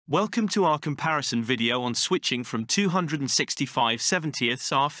Welcome to our comparison video on switching from 265/70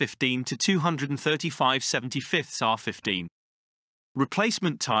 R15 to 235/75 R15.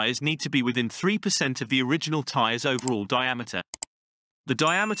 Replacement tires need to be within 3% of the original tire's overall diameter. The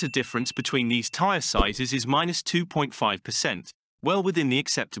diameter difference between these tire sizes is -2.5%, well within the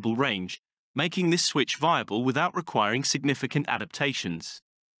acceptable range, making this switch viable without requiring significant adaptations.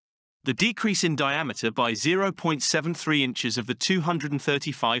 The decrease in diameter by 0.73 inches of the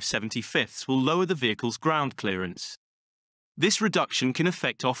 235/75 will lower the vehicle's ground clearance. This reduction can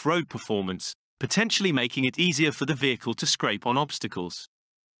affect off-road performance, potentially making it easier for the vehicle to scrape on obstacles.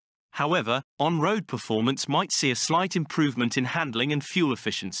 However, on-road performance might see a slight improvement in handling and fuel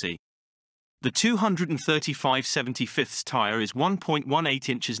efficiency. The 235/75 tire is 1.18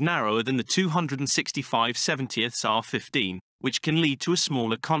 inches narrower than the 265/70 R15, which can lead to a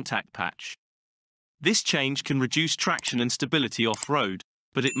smaller contact patch. This change can reduce traction and stability off-road,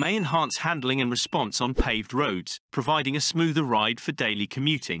 but it may enhance handling and response on paved roads, providing a smoother ride for daily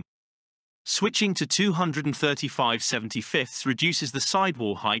commuting. Switching to 235/75 reduces the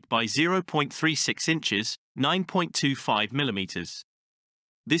sidewall height by 0.36 inches, 9.25 millimeters.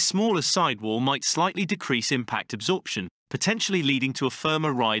 This smaller sidewall might slightly decrease impact absorption, potentially leading to a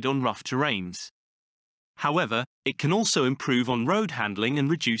firmer ride on rough terrains. However, it can also improve on-road handling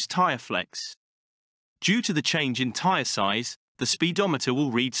and reduce tire flex. Due to the change in tire size, the speedometer will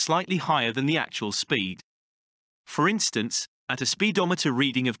read slightly higher than the actual speed. For instance, at a speedometer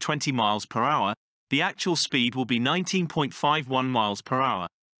reading of 20 miles per hour, the actual speed will be 19.51 miles per hour.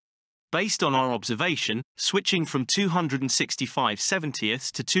 Based on our observation, switching from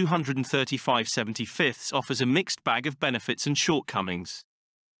 265/70 to 235/75 offers a mixed bag of benefits and shortcomings.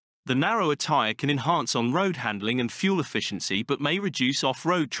 The narrower tire can enhance on-road handling and fuel efficiency but may reduce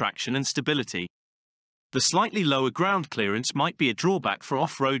off-road traction and stability. The slightly lower ground clearance might be a drawback for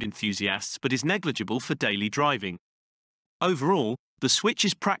off-road enthusiasts but is negligible for daily driving. Overall, the switch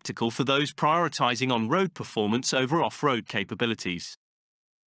is practical for those prioritizing on-road performance over off-road capabilities.